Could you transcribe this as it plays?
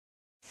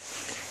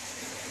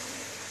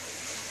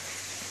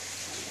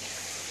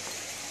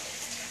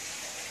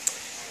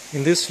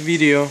In this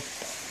video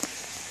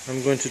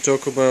I'm going to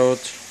talk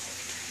about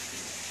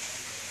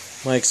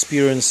my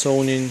experience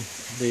owning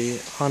the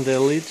Honda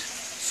Elite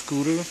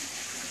scooter.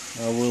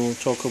 I will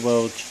talk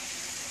about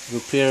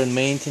repair and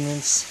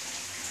maintenance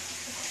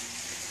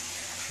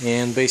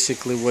and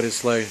basically what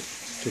it's like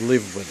to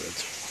live with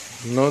it.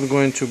 I'm not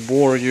going to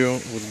bore you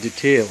with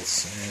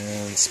details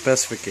and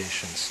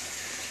specifications,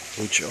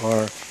 which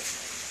are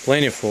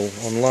plentiful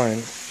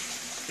online,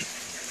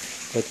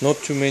 but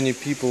not too many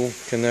people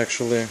can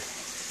actually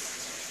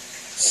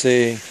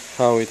say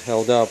how it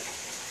held up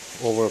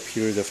over a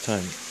period of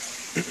time.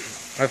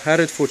 I've had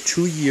it for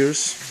 2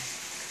 years, a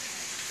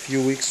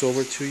few weeks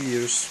over 2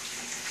 years,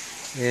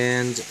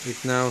 and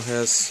it now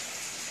has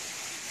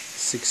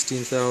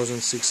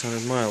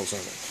 16,600 miles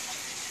on it.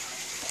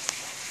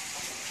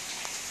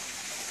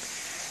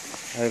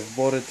 I've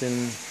bought it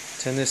in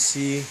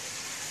Tennessee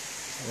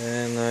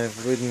and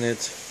I've ridden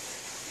it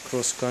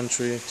cross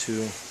country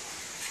to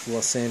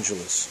Los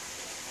Angeles.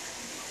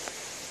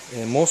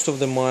 And most of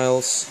the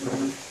miles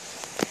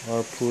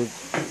are put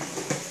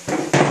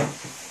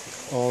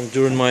on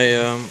during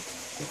my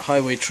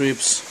highway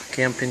trips,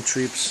 camping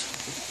trips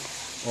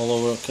all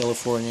over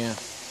California,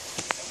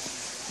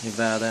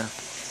 Nevada,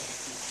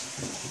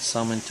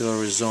 some into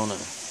Arizona.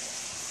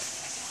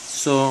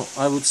 So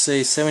I would say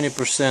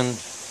 70%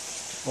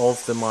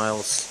 of the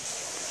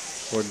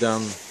miles were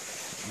done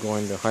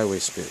going the highway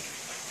speed.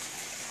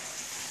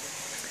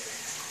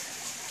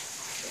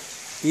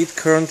 It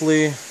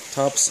currently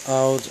tops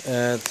out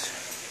at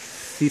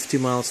 50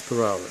 miles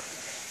per hour.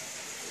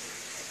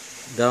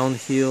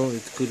 Downhill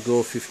it could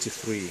go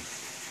 53,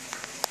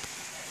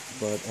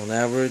 but on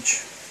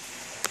average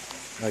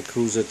I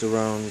cruise at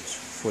around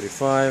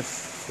 45,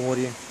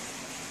 40,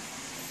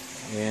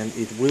 and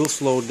it will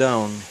slow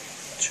down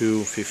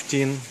to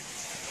 15,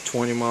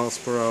 20 miles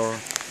per hour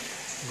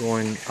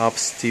going up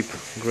steep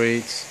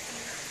grades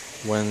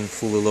when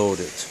fully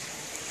loaded.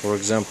 For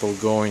example,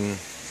 going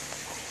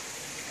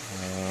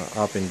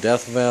up in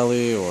Death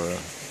Valley or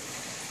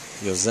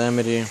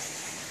Yosemite.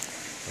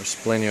 There's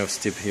plenty of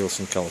steep hills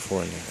in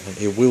California, and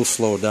it will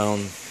slow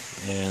down,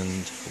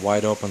 and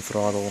wide open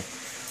throttle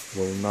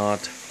will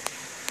not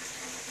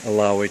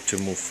allow it to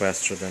move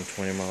faster than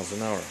 20 miles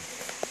an hour.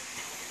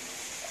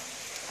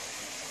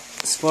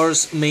 As far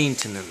as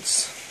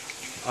maintenance,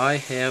 I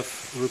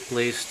have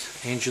replaced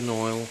engine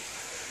oil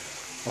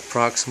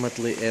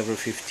approximately every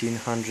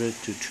 1500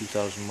 to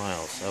 2000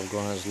 miles. I've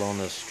gone as long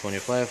as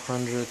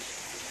 2500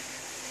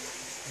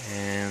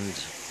 and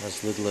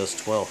as little as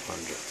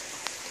 1200.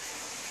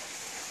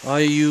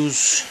 I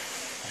use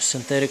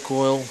synthetic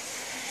oil,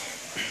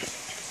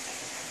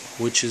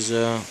 which is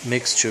a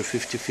mixture,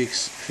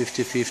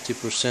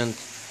 50-50%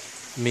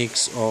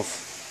 mix of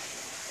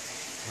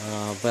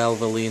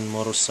Valvoline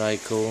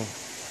motorcycle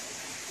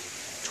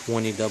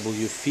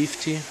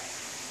 20W50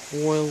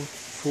 oil,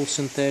 full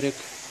synthetic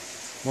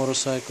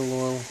motorcycle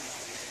oil,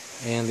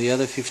 and the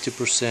other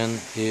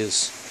 50%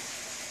 is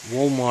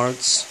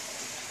Walmart's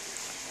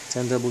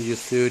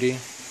 10W30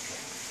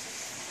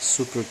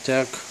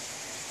 SuperTech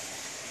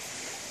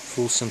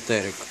full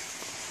synthetic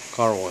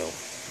car oil.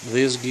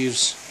 This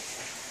gives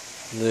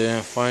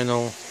the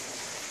final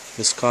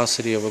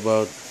viscosity of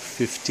about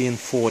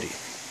 1540,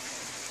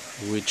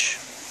 which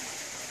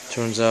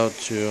turns out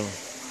to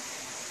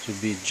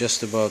be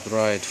just about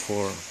right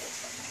for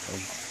a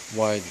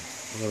wide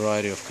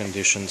variety of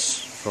conditions,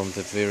 from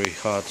the very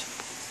hot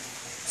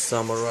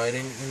summer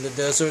riding in the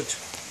desert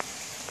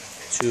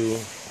to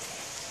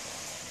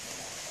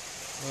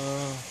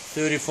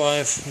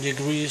 35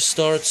 degrees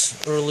starts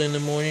early in the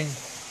morning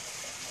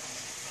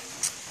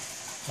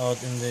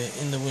out in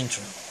the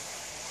winter,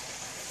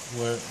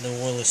 where the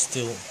oil is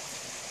still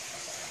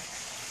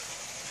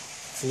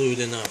fluid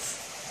enough.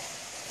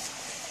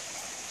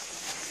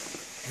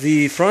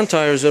 The front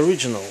tire is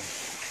original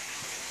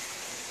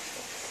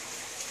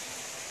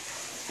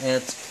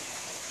at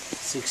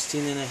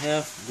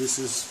 16.5. This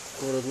is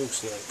what it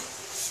looks like.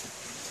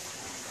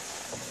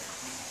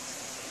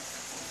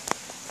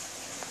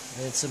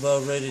 It's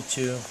about ready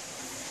to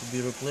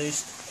be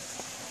replaced,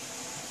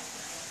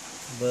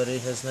 but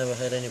it has never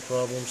had any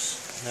problems,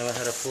 never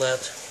had a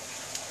flat,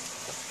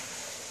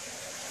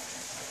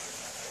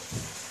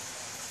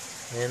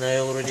 and I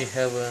already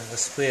have a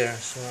spare,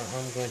 so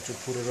I'm going to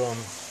put it on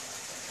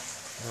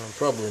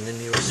probably in the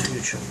nearest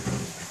future.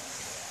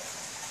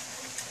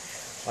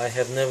 I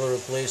have never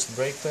replaced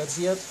brake pads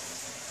yet,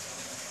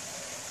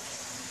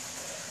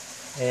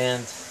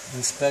 and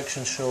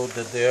inspection showed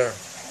that they are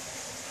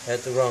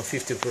at around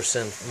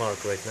 50%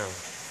 mark right now.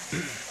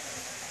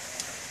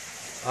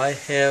 I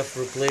have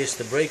replaced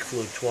the brake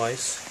fluid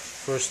twice.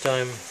 First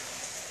time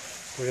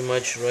pretty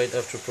much right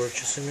after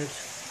purchasing it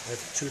at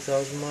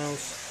 2000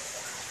 miles,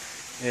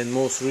 and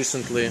most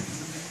recently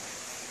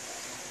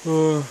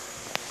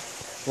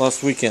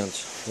last weekend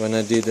when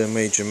I did a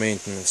major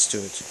maintenance to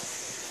it.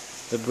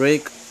 The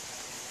brake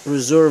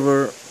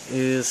reservoir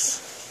is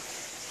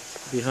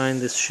behind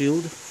this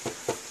shield.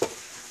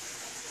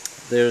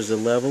 There's a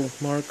level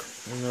mark,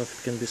 I don't know if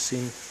it can be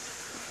seen.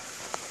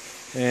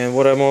 And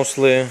what I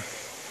mostly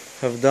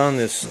have done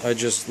is I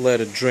just let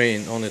it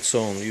drain on its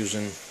own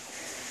using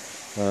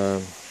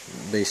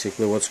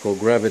basically what's called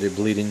gravity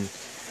bleeding.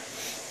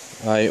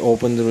 I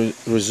opened the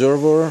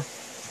reservoir,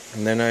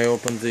 and then I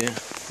opened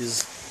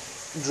this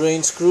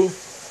drain screw,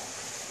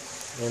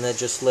 and I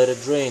just let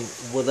it drain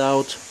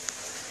without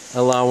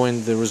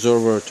allowing the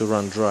reservoir to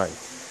run dry.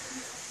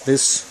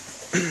 This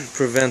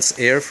prevents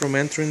air from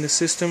entering the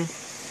system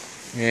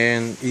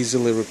and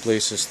easily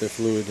replaces the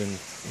fluid in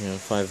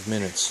 5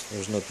 minutes.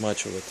 There's not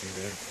much of it in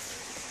there.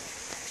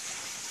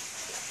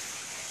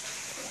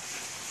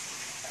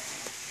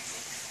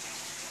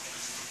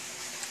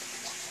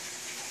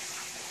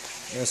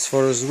 As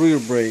far as rear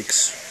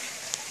brakes,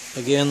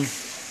 again,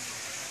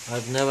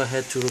 I've never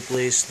had to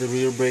replace the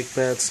rear brake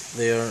pads.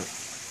 They are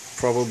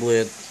probably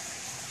at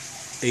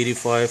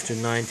 85 to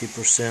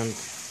 90%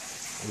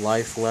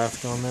 life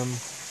left on them.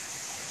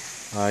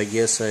 I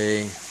guess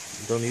I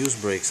don't use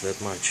brakes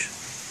that much.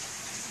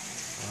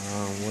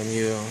 When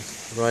you're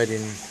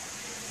riding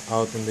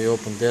out in the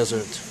open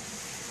desert,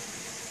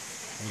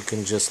 you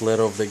can just let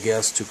off the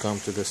gas to come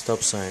to the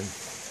stop sign,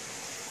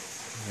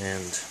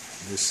 and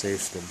this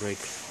saves the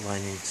brake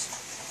linings.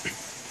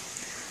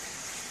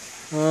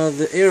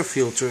 The air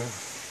filter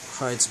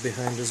hides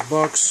behind this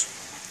box.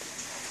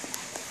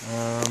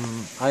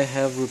 I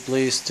have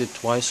replaced it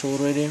twice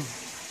already.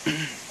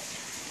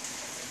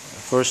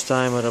 First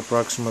time at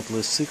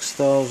approximately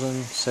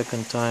 6,000,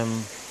 second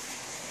time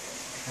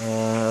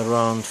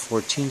around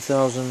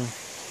 14,000.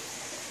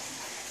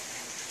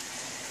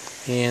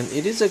 And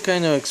it is a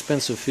kind of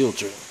expensive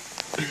filter.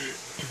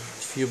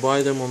 If you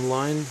buy them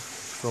online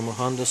from a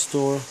Honda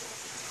store,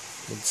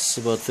 it's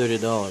about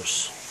 $30.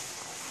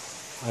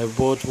 I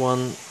bought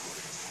one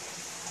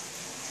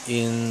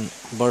in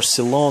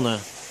Barcelona,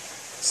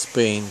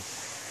 Spain,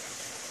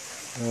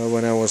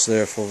 when I was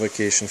there for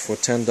vacation for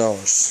 $10,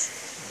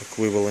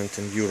 equivalent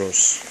in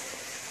euros.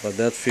 But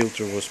that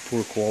filter was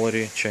poor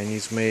quality,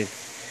 Chinese made.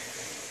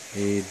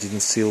 It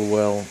didn't seal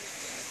well,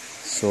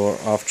 so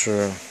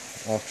after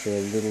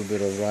a little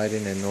bit of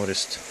riding, I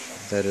noticed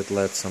that it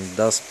let some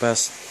dust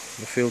past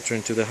the filter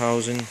into the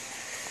housing,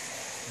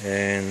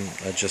 and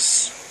I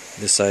just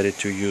decided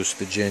to use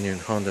the genuine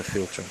Honda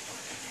filter,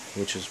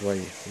 which is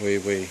way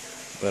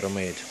better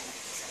made.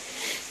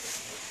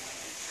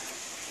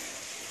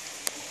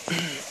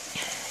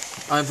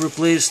 I've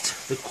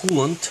replaced the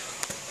coolant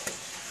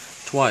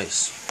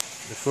twice.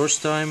 The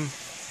first time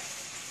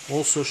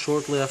also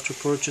shortly after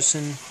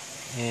purchasing,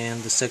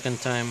 and the second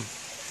time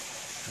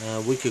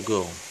a week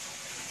ago.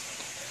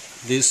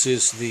 This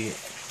is the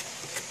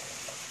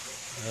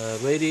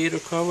radiator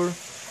cover,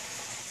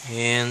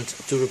 and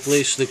to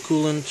replace the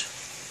coolant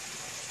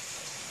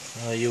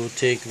you would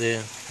take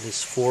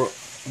these 4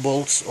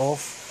 bolts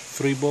off,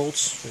 3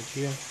 bolts right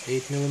here,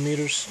 8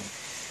 millimeters,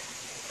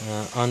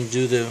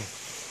 undo the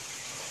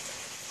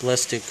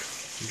plastic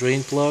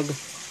drain plug,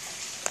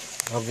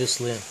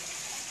 obviously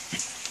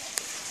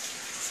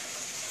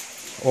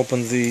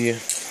open the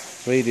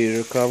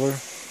radiator cover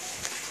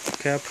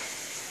cap,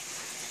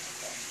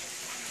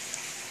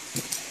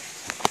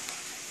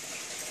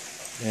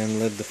 and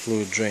let the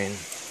fluid drain.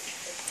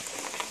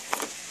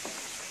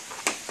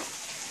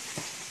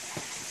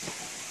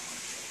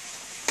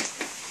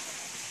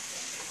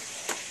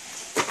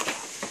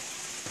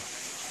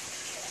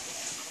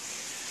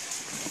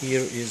 Here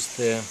is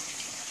the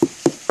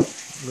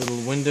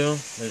little window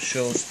that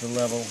shows the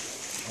level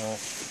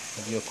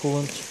of your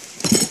coolant.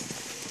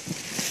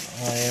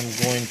 I am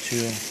going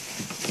to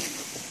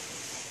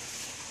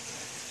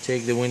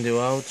take the window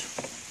out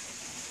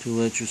to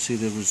let you see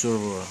the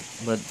reservoir,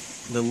 but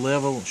the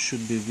level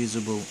should be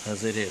visible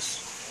as it is.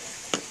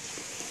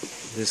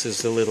 This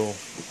is the little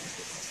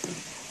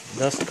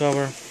dust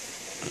cover,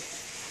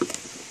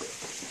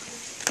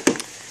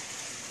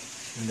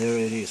 and there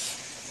it is.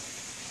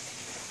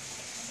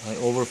 I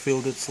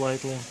overfilled it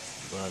slightly,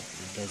 but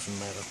it doesn't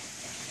matter.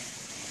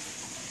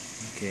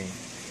 Okay,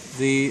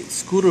 the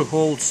scooter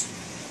holds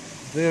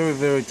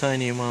very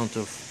tiny amount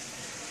of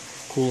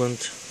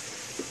coolant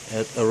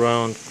at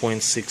around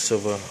 0.6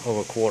 of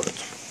a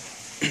quart.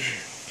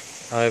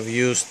 I've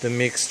used the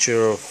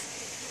mixture of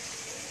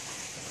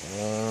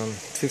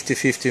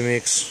 50-50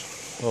 mix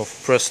of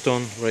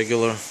Preston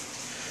regular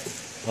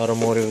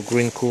automotive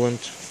green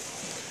coolant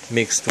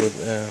mixed with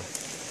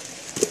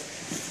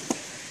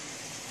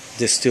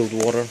distilled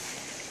water,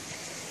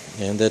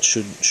 and that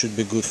should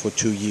be good for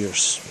 2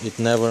 years. It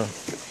never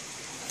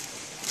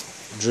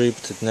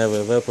dripped, it never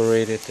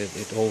evaporated,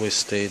 it always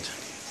stayed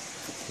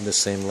the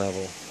same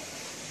level.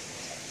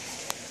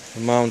 I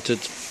mounted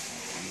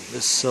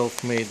this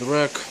self-made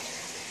rack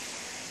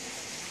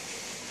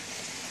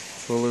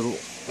for a little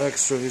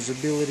extra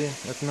visibility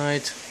at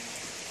night.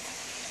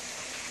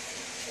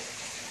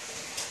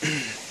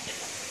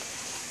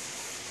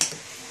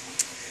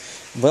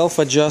 Valve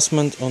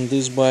adjustment on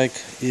this bike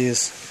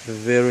is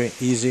very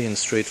easy and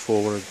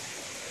straightforward,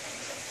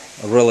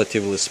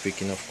 relatively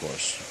speaking, of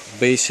course.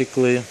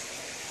 Basically,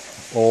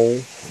 all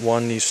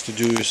one needs to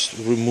do is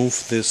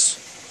remove this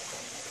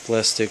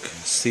plastic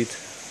seat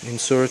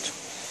insert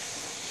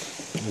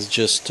It's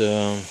just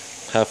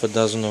half a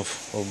dozen of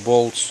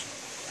bolts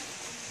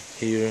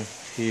here,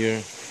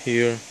 here,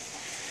 here,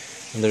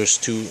 and there's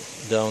two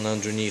down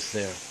underneath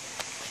there.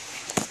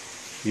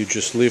 You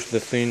just lift the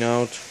thing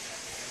out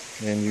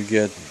and you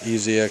get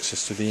easy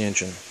access to the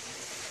engine.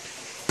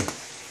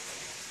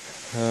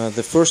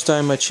 The first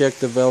time I checked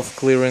the valve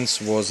clearance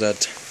was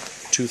at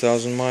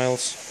 2,000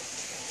 miles,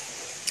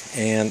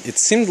 and it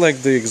seemed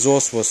like the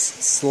exhaust was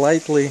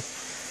slightly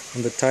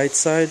on the tight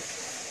side,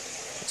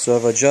 so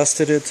I've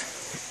adjusted it.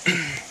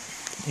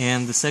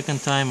 And the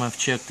second time I've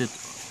checked it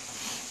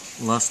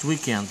last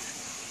weekend,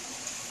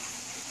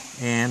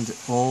 and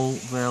all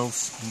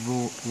valves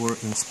were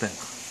in spec,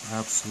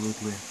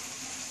 absolutely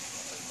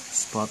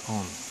spot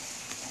on.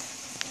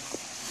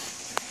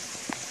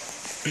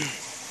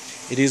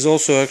 It is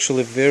also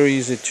actually very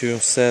easy to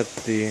set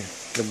the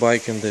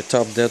bike in the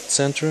top dead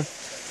center,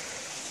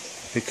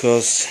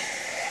 because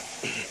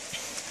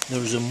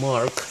there's a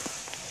mark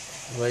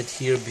right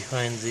here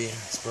behind the,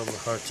 it's probably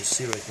hard to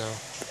see right now,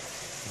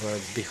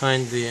 but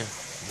behind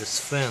this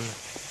fan.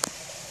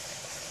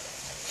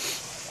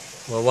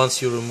 Well,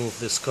 once you remove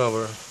this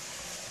cover,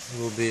 it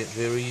will be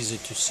very easy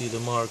to see the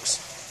marks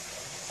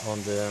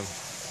on the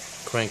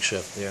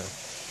crankshaft there.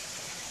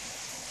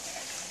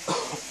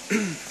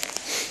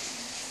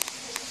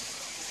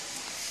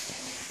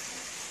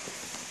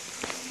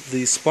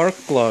 The spark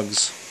plug,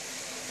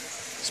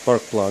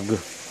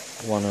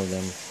 one of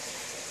them,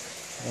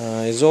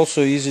 is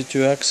also easy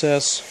to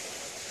access.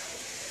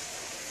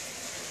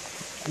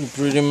 You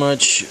pretty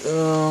much,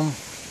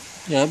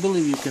 yeah, I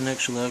believe you can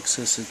actually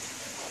access it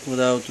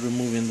without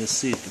removing the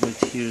seat. Right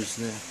here's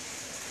the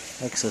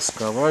access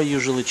cover. I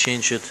usually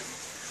change it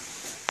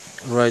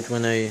right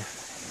when I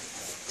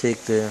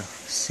take the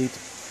seat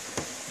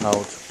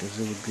out, because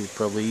it would be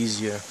probably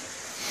easier.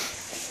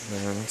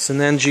 It's an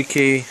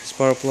NGK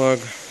spark plug.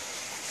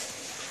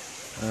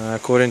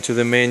 According to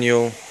the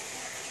manual,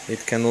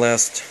 it can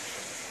last,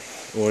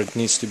 or it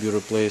needs to be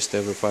replaced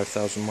every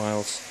 5,000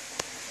 miles.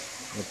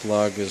 The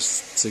plug is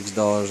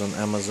 $6 on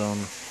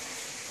Amazon.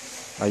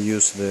 I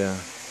use the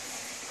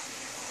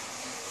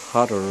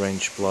hotter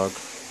range plug,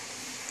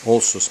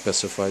 also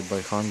specified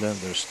by Honda.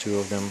 There's two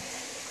of them,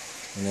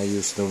 and I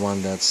use the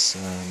one that's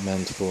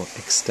meant for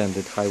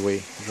extended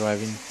highway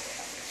driving.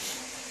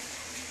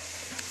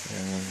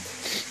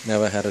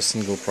 Never had a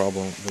single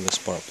problem with the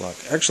spark plug.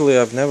 Actually,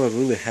 I've never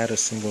really had a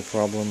single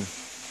problem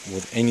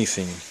with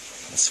anything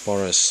as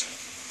far as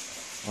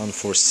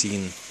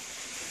unforeseen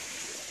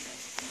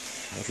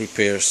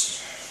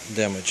repairs,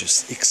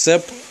 damages,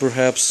 except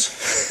perhaps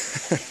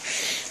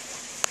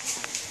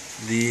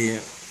the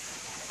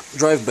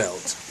drive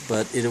belt,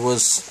 but it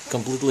was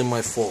completely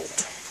my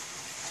fault.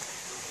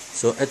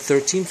 So at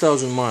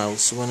 13,000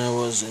 miles, when I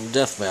was in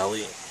Death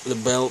Valley, the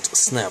belt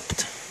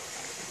snapped,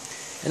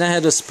 and I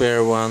had a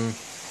spare one,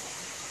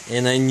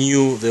 and I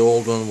knew the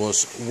old one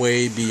was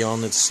way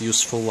beyond its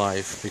useful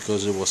life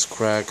because it was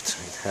cracked.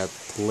 It had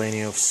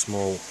plenty of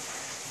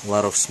a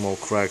lot of small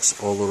cracks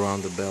all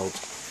around the belt,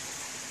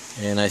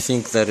 and I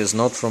think that is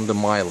not from the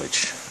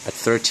mileage. At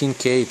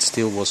 13k it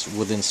still was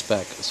within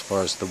spec as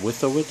far as the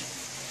width of it.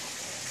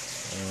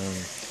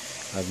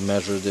 I've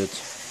measured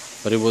it,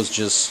 but it was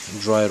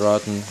just dry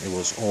rotten. It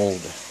was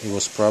old. It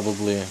was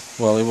probably,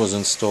 well, it was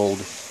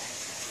installed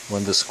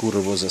when the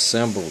scooter was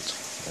assembled,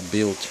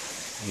 built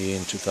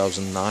in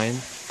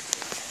 2009,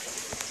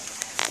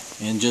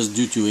 and just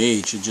due to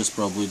age it just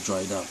probably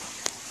dried up.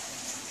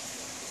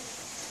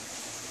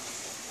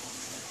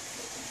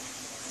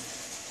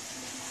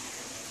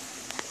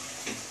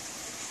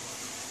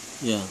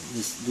 Yeah,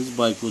 this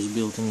bike was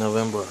built in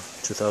November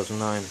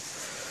 2009,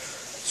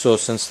 so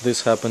since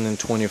this happened in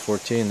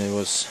 2014, it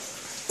was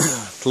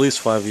at least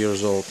 5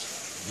 years old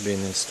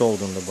being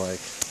installed on the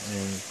bike,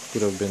 and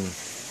could have been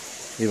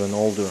even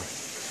older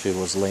if it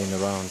was laying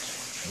around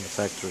in the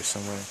factory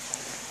somewhere.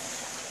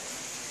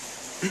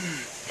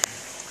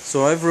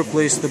 So I've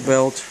replaced the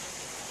belt,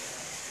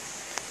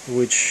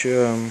 which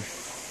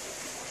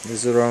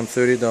is around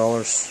 $30.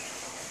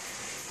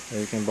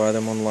 You can buy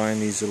them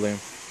online easily,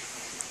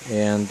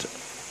 and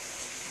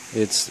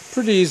it's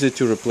pretty easy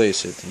to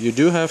replace it. You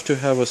do have to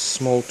have a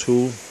small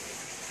tool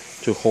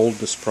to hold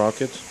the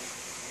sprocket,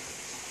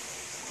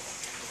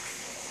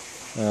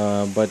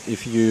 but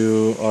if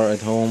you are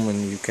at home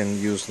and you can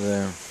use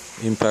the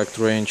impact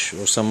wrench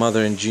or some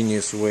other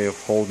ingenious way of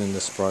holding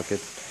the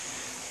sprocket,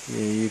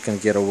 you can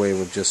get away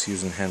with just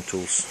using hand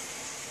tools.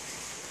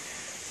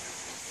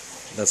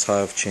 That's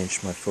how I've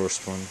changed my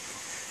first one.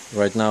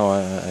 Right now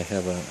I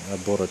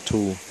bought a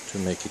tool to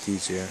make it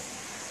easier.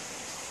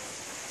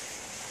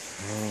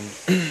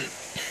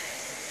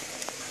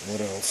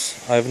 What else?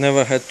 I've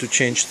never had to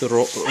change the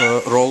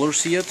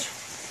rollers yet.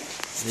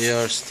 They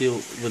are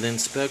still within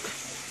spec.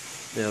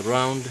 They're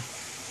round,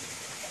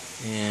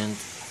 and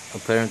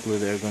apparently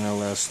they're gonna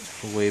last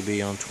way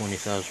beyond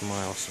 20,000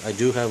 miles. I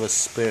do have a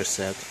spare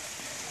set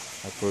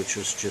I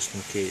purchased just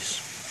in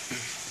case.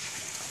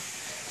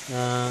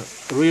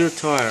 Rear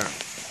tire.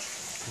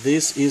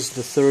 This is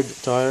the third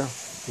tire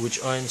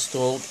which I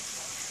installed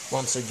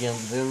once again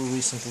very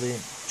recently,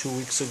 2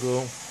 weeks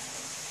ago.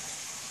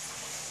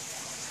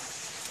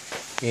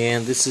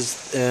 And this is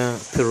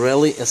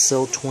Pirelli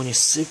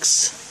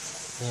SL26,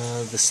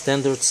 the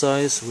standard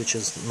size, which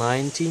is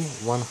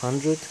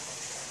 90/100,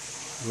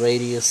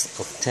 radius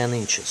of 10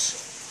 inches.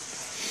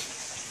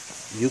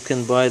 You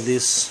can buy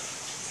this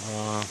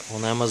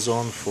on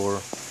Amazon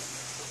for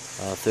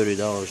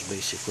 $30,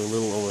 basically, a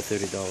little over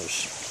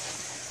 $30.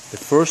 The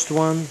first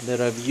one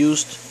that I've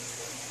used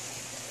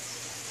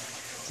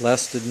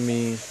lasted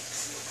me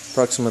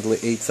approximately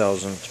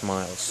 8,000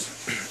 miles,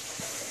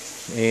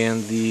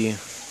 and the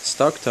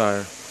stock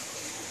tire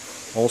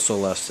also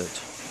lasted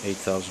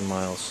 8,000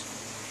 miles.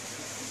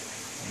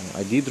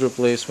 I did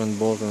replace when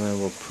both of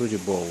them were pretty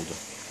bold.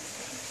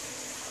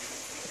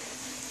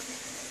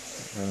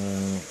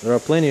 There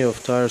are plenty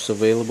of tires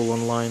available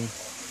online,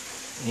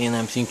 and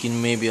I'm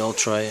thinking maybe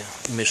I'll try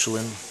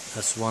Michelin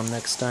S1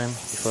 next time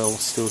if I'll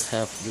still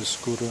have the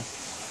scooter.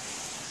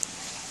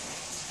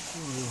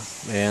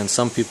 And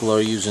some people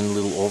are using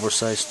little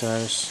oversized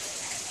tires.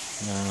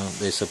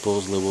 They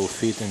supposedly will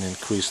fit and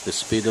increase the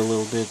speed a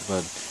little bit,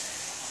 but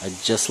I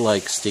just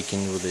like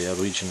sticking with the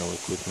original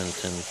equipment,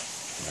 and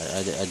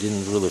I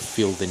didn't really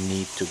feel the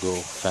need to go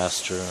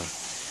faster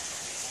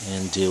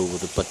and deal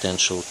with the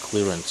potential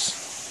clearance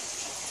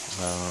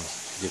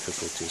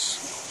difficulties.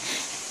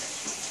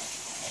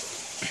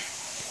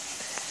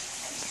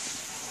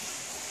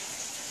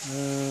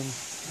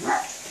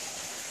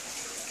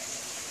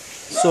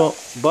 So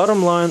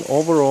bottom line,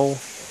 overall,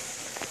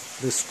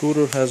 the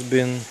scooter has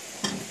been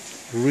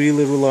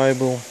really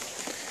reliable.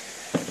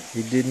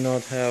 It did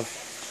not have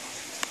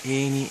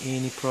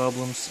any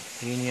problems,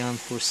 any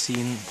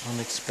unforeseen,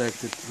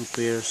 unexpected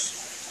repairs,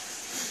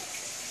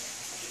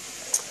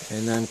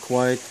 and I'm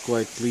quite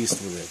pleased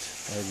with it.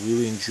 I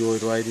really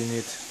enjoyed riding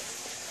it,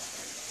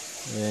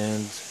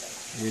 and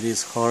it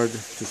is hard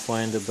to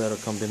find a better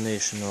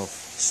combination of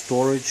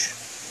storage,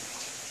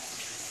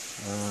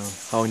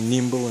 how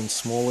nimble and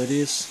small it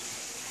is,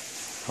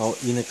 how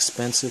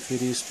inexpensive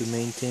it is to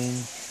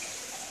maintain,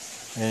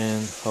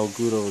 and how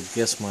good of a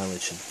gas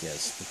mileage it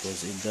gets,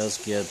 because it does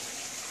get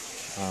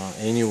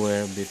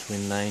anywhere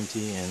between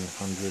 90 and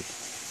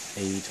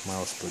 108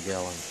 miles per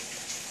gallon.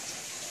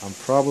 I'm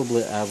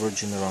probably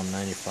averaging around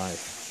 95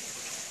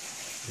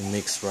 in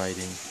mixed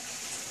riding,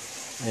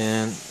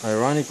 and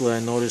ironically I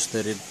noticed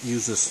that it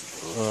uses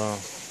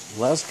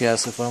less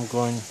gas if I'm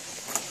going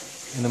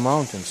in the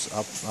mountains,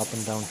 up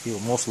and downhill,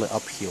 mostly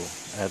uphill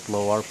at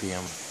low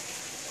RPM.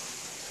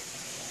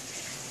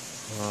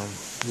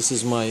 This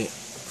is my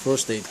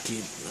first aid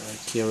kit I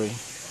carry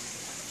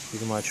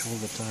pretty much all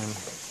the time.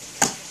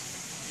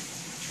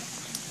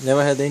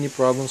 Never had any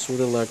problems with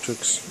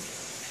electrics.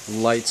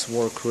 Lights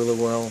work really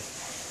well.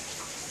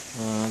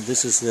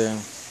 This is the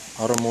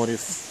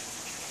automotive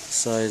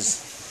size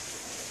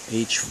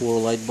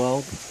H4 light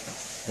bulb.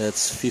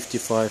 That's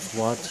 55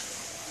 watt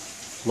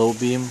low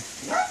beam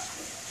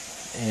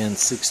and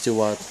 60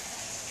 watt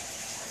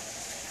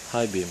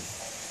high beam.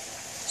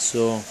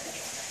 So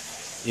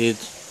it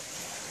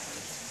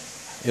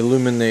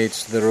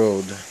illuminates the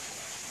road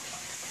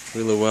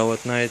really well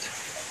at night,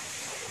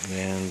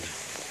 and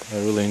I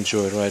really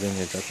enjoy riding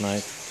it at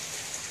night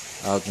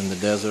out in the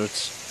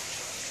deserts,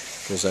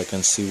 because I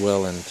can see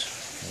well and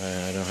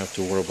I don't have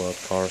to worry about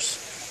cars.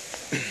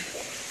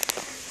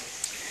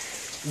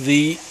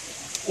 The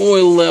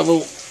oil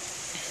level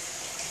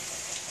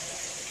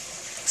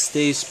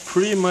stays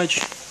pretty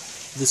much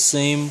the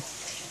same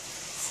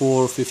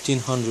for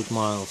 1500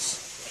 miles.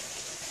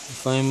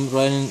 If I'm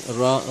riding a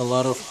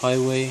lot of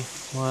highway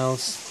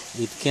miles,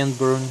 it can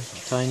burn a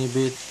tiny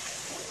bit.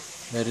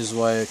 That is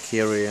why I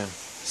carry a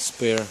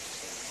spare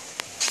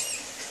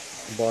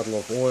bottle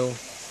of oil.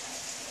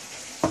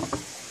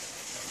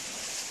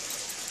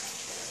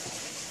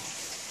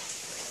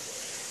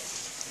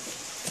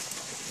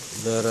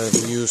 That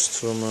I've used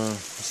from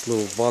this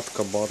little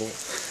vodka bottle.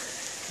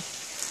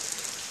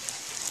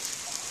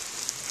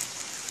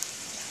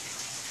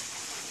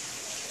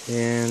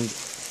 And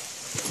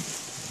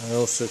I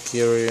also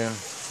carry a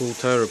full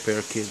tire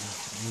repair kit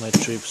on my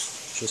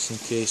trips, just in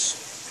case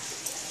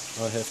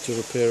I have to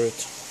repair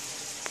it.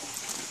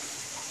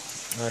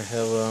 I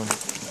have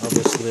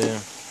obviously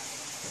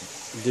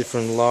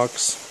different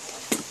locks.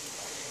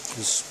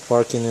 Just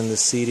parking in the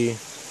city,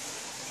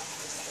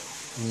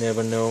 you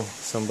never know,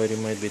 somebody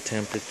might be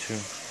tempted to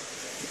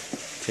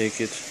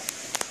take it.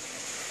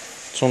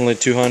 It's only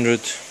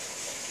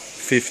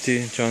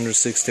 250,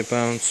 260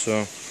 pounds,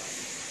 so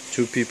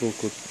two people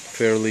could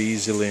fairly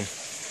easily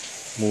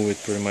move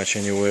it pretty much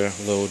anywhere,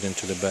 load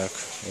into the back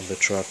of the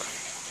truck.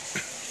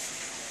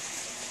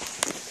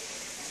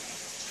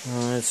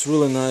 It's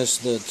really nice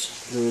that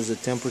there is a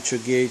temperature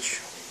gauge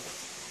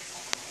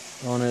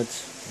on it.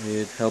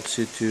 It helps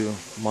you to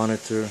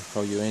monitor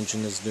how your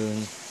engine is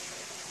doing,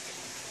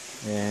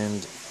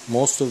 and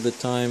most of the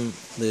time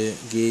the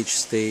gauge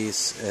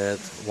stays at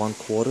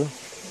 1/4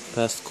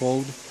 past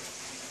cold,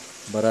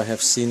 but I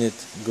have seen it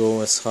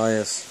go as high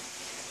as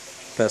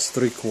past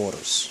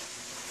 3/4,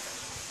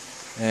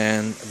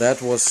 and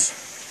that was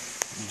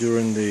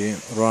during the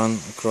run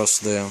across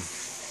the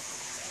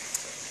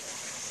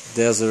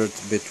desert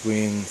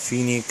between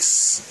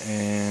Phoenix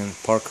and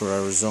Parker,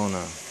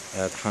 Arizona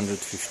at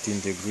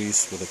 115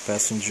 degrees with a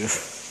passenger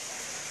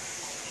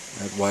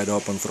at wide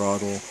open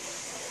throttle.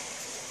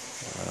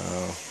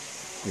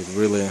 It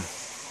really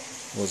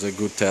was a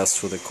good test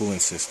for the cooling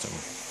system,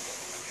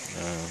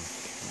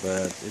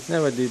 but it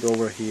never did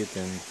overheat,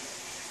 and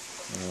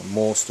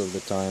most of the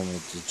time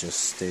it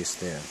just stays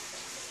there.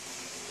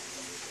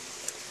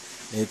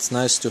 It's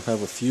nice to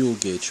have a fuel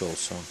gauge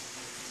also.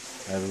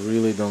 I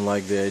really don't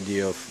like the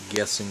idea of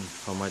guessing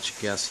how much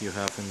gas you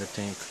have in the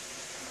tank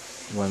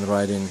when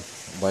riding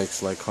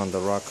bikes like Honda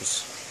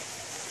Rockus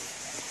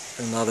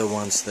and other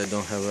ones that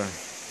don't have a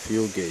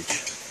fuel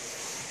gauge.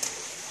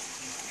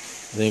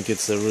 I think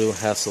it's a real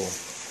hassle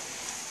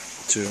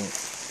to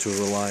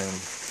rely on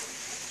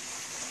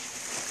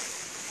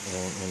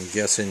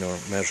guessing or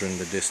measuring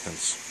the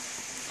distance.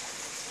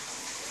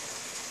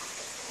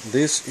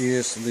 This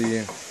is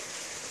the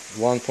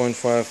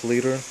 1.5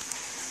 liter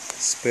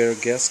spare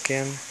gas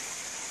can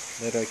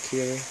that I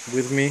carry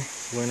with me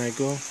when I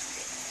go,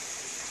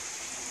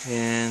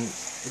 and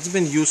it's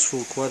been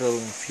useful quite a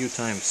few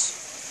times.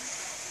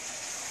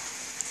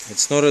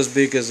 It's not as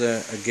big as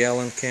a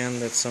gallon can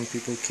that some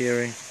people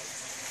carry,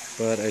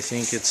 but I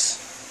think it's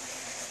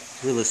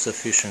really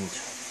sufficient.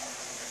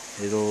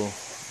 It'll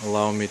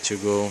allow me to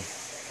go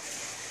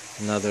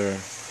another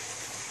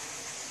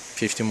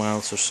 50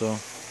 miles or so,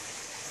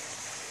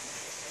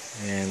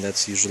 and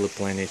that's usually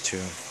plenty to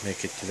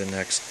make it to the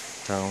next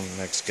town,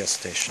 next gas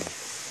station.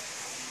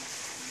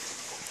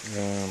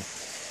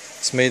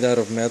 It's made out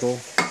of metal,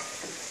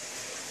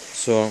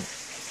 so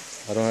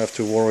I don't have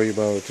to worry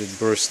about it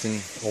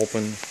bursting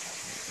open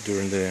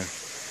during the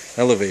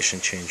elevation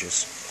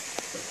changes.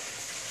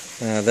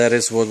 That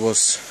is what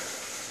was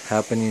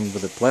happening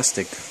with the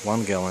plastic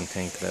 1 gallon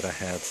tank that I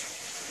had.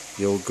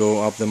 You'll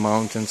go up the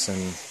mountains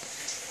and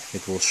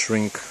it will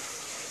shrink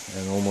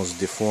and almost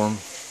deform,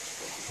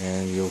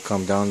 and you'll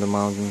come down the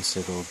mountains,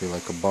 it will be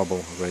like a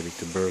bubble ready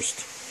to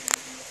burst.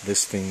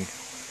 This thing,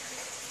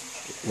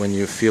 when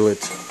you fill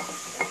it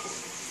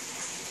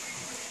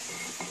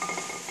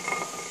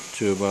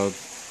to about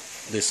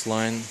this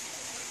line,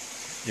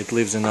 it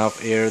leaves enough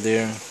air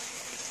there,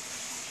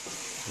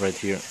 right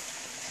here,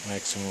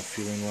 maximum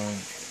filling line.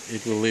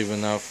 It will leave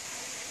enough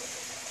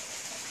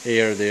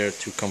air there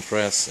to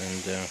compress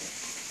and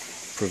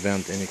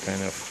prevent any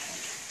kind of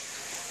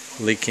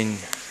leaking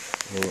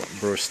or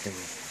bursting.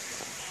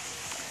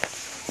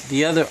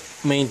 The other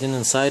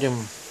maintenance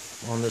item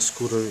on the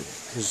scooter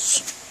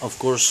is, of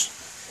course,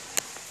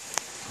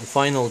 the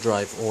final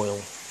drive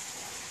oil,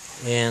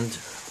 and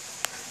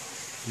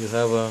you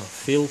have a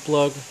fill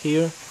plug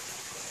here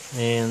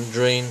and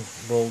drain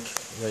bolt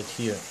right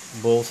here.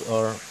 Both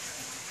are,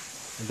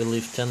 I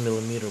believe,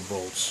 10mm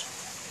bolts,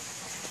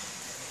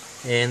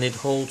 and it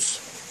holds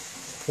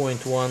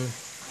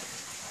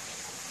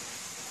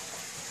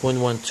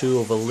 0.12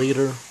 of a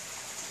liter,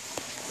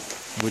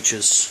 which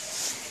is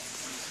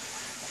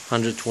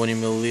 120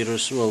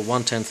 milliliters, well,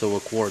 1/10 of a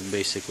quart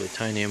basically,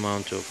 tiny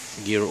amount of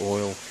gear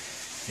oil.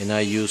 And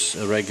I use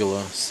a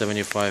regular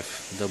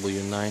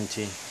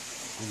 75W90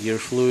 gear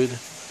fluid,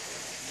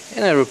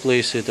 and I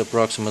replace it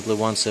approximately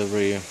once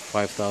every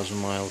 5,000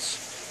 miles.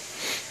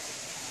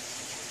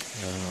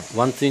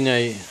 One thing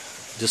I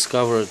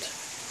discovered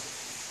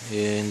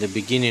in the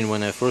beginning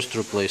when I first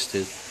replaced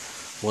it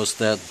was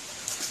that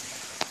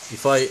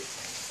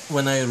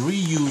when I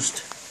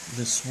reused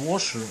this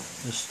washer,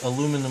 this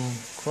aluminum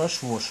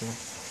crush washer,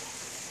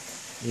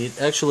 it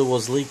actually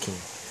was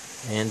leaking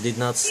and did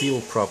not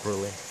seal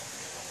properly.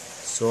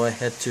 So I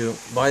had to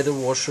buy the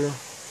washer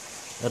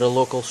at a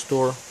local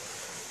store,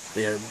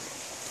 they're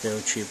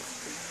cheap,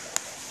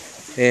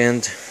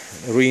 and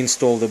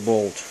reinstall the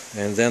bolt,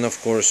 and then of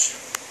course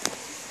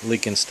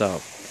leaking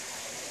stopped.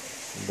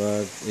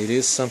 But it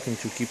is something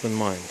to keep in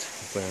mind,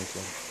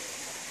 apparently.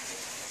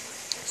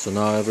 So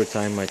now every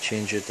time I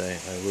change it, I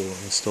will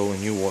install a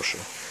new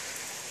washer,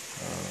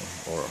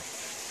 or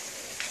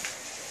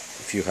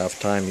if you have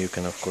time you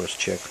can of course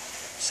check,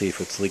 see if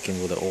it's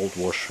leaking with the old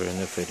washer,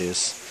 and if it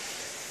is,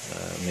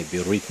 maybe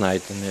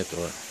reignite it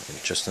or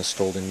just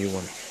install the new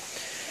one.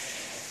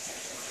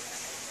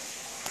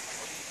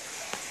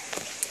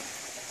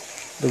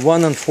 The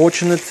one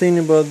unfortunate thing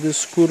about this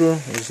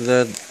scooter is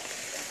that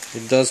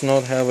it does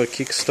not have a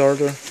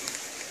Kickstarter,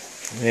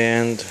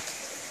 and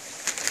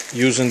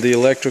using the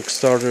electric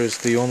starter is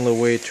the only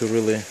way to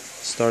really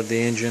start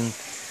the engine.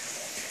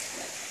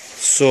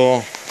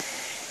 So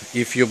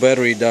if your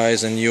battery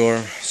dies and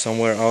you're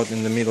somewhere out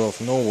in the middle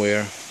of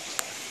nowhere,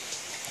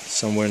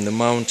 somewhere in the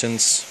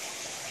mountains,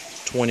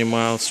 20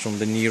 miles from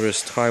the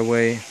nearest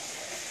highway,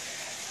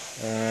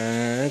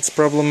 it's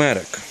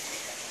problematic.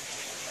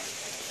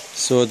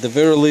 So at the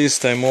very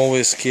least I'm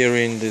always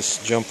carrying this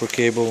jumper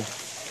cable,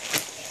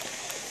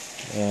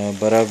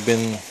 but I've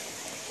been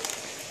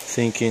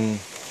thinking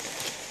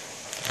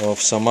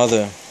of some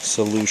other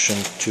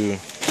solution to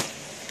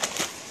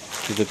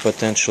the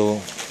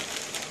potential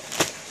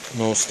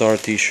no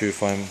start issue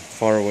if I'm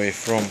far away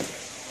from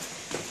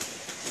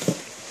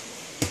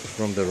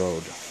the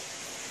road.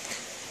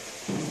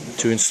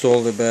 To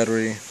install the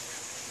battery,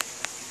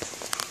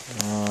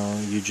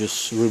 you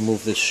just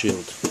remove this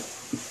shield.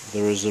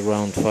 There is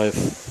around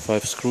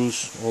five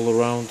screws all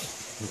around,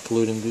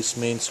 including this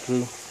main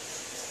screw,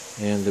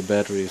 and the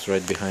battery is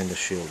right behind the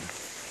shield.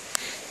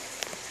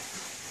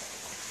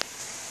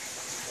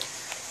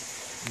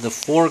 The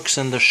forks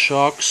and the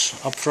shocks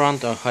up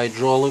front are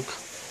hydraulic,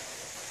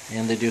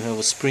 and they do have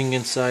a spring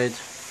inside.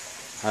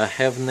 I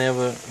have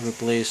never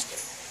replaced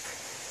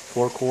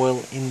fork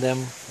oil in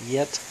them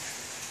yet,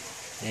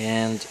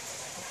 and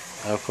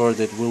I've heard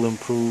it will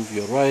improve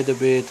your ride a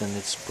bit, and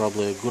it's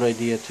probably a good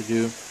idea to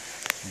do,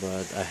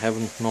 but I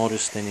haven't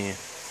noticed any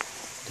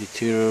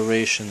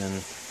deterioration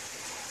and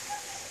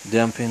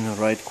damping the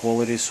ride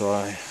quality, so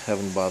I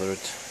haven't bothered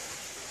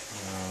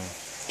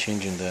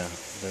changing the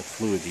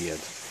fluid yet.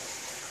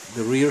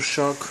 The rear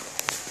shock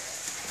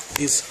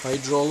is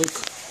hydraulic.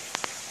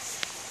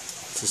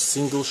 It's a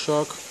single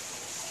shock,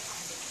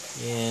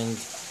 and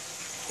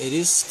it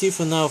is stiff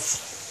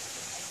enough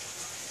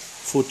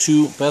for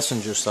 2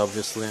 passengers,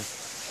 obviously,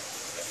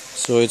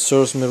 so it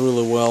serves me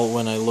really well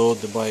when I load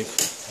the bike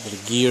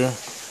with gear,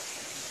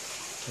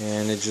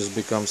 and it just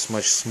becomes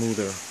much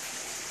smoother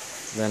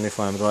than if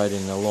I'm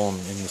riding alone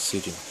in the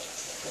city.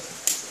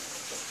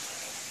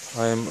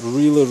 I am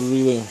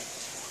really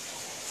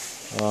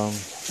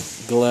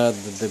glad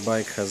that the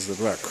bike has the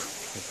rack,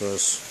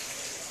 because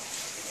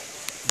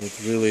it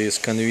really is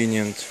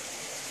convenient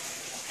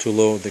to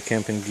load the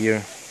camping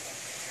gear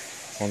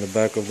on the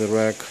back of the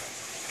rack,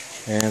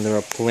 and there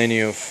are plenty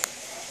of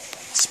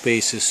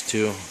spaces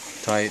to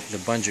tie the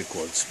bungee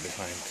cords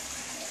behind.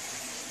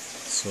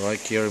 So I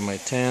carry my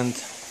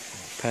tent,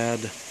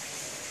 pad,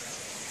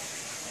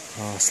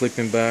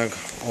 sleeping bag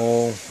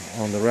all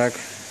on the rack,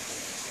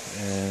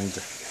 and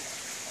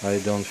I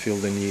don't feel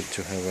the need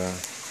to have a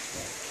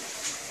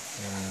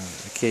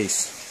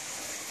case,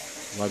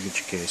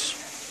 luggage case,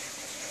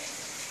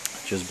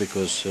 just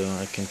because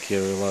I can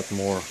carry a lot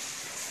more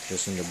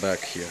just in the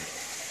back here.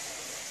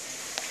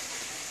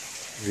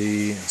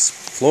 The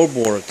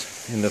floorboard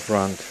in the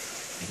front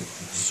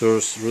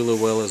serves really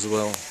well as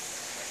well.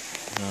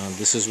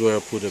 This is where I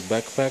put a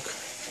backpack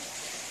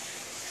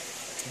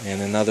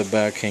and another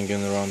bag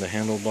hanging around the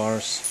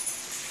handlebars,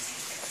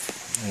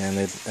 and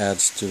it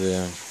adds to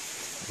the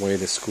way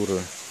the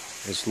scooter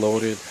is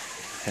loaded,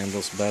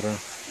 handles better.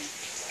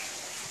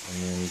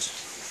 And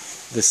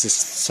this is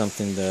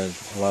something that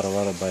a lot of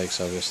other bikes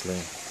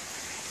obviously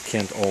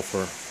can't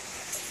offer,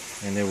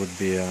 and it would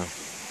be a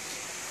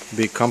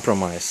big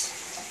compromise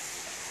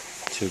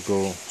to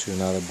go to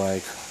another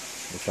bike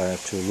if I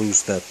have to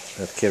lose that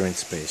carrying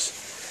space.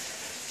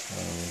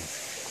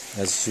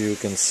 As you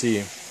can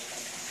see,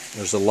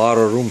 there's a lot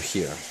of room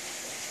here.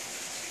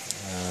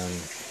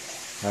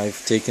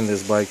 I've taken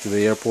this bike to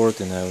the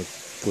airport, and I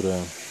put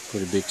a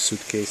pretty big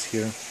suitcase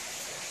here,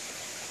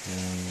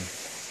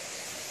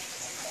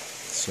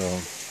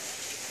 so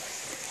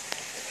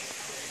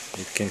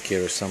it can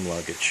carry some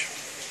luggage.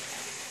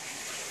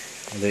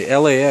 The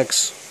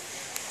LAX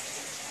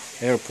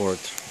airport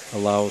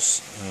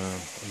allows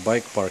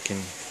bike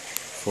parking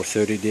for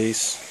 30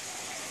 days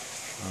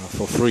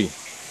for free,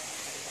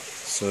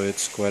 so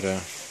it's quite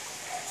a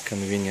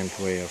convenient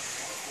way of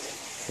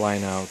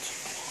flying out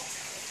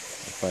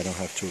if I don't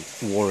have to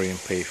worry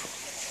and pay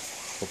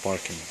for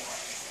parking.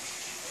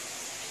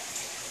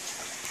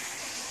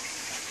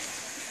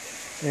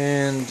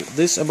 And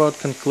this about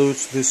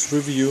concludes this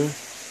review.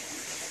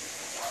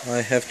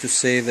 I have to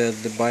say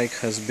that the bike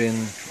has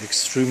been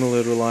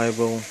extremely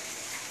reliable.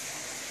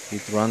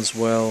 It runs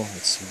well,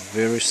 it's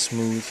very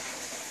smooth.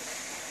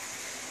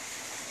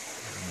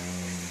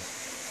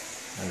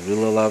 I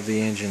really love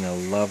the engine. I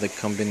love the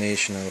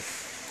combination of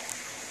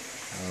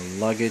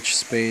luggage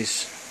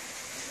space,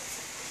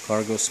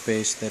 cargo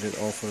space that it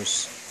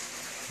offers,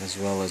 as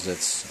well as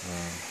its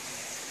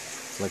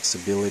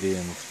flexibility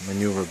and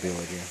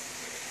maneuverability.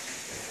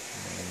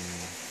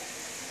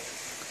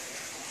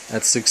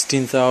 At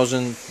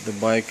 16,000, the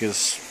bike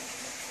has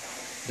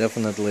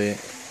definitely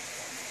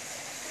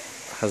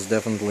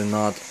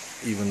not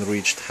even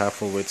reached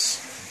half of its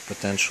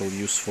potential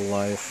useful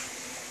life,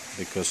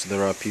 because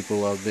there are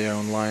people out there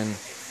online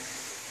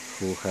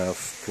who have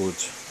put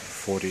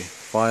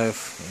 45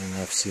 and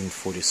I've seen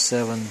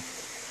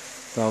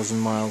 47,000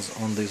 miles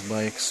on these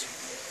bikes,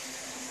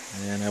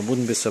 and I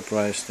wouldn't be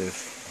surprised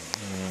if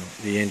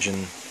the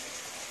engine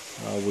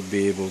would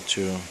be able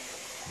to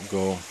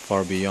go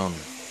far beyond.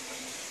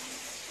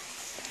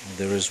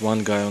 There is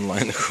one guy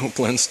online who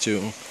plans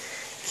to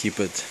keep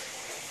it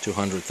to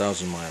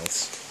 100,000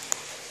 miles.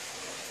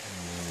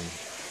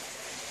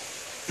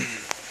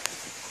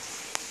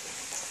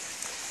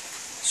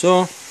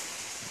 So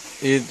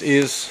it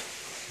is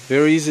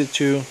very easy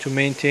to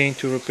maintain,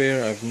 to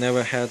repair. I've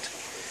never had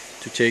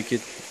to take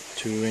it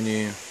to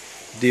any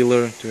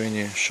dealer, to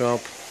any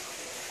shop,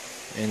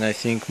 and I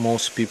think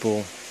most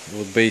people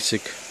with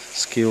basic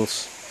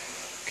skills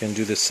can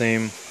do the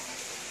same.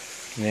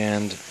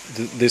 And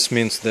this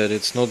means that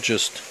it's not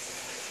just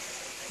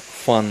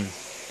fun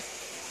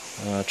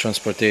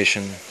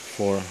transportation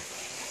for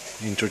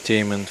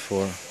entertainment,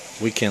 for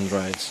weekend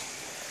rides.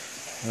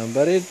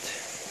 But it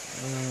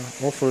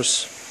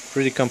offers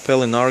pretty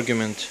compelling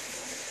argument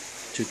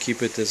to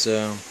keep it as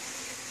a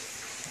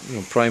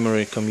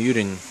primary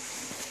commuting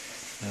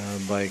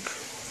bike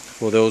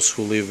for those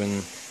who live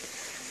in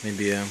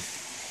maybe a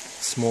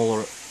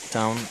smaller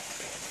town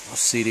or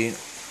city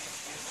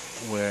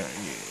where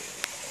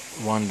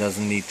one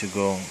doesn't need to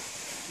go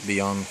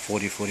beyond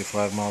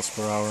 40-45 miles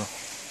per hour,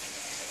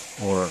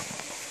 or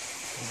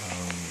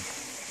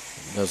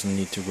doesn't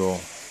need to go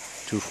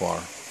too far.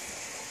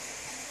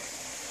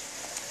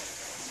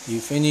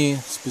 If any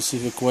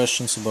specific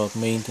questions about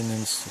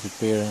maintenance,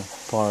 repair,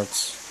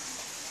 parts,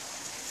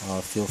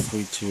 feel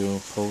free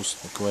to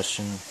post a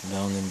question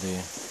down in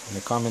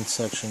the comment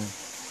section,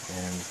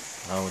 and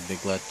I would be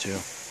glad to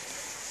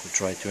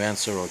try to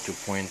answer or to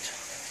point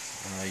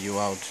you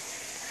out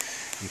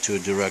into a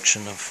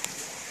direction of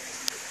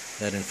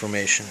that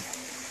information.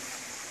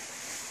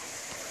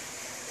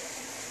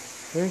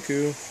 Thank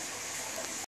you.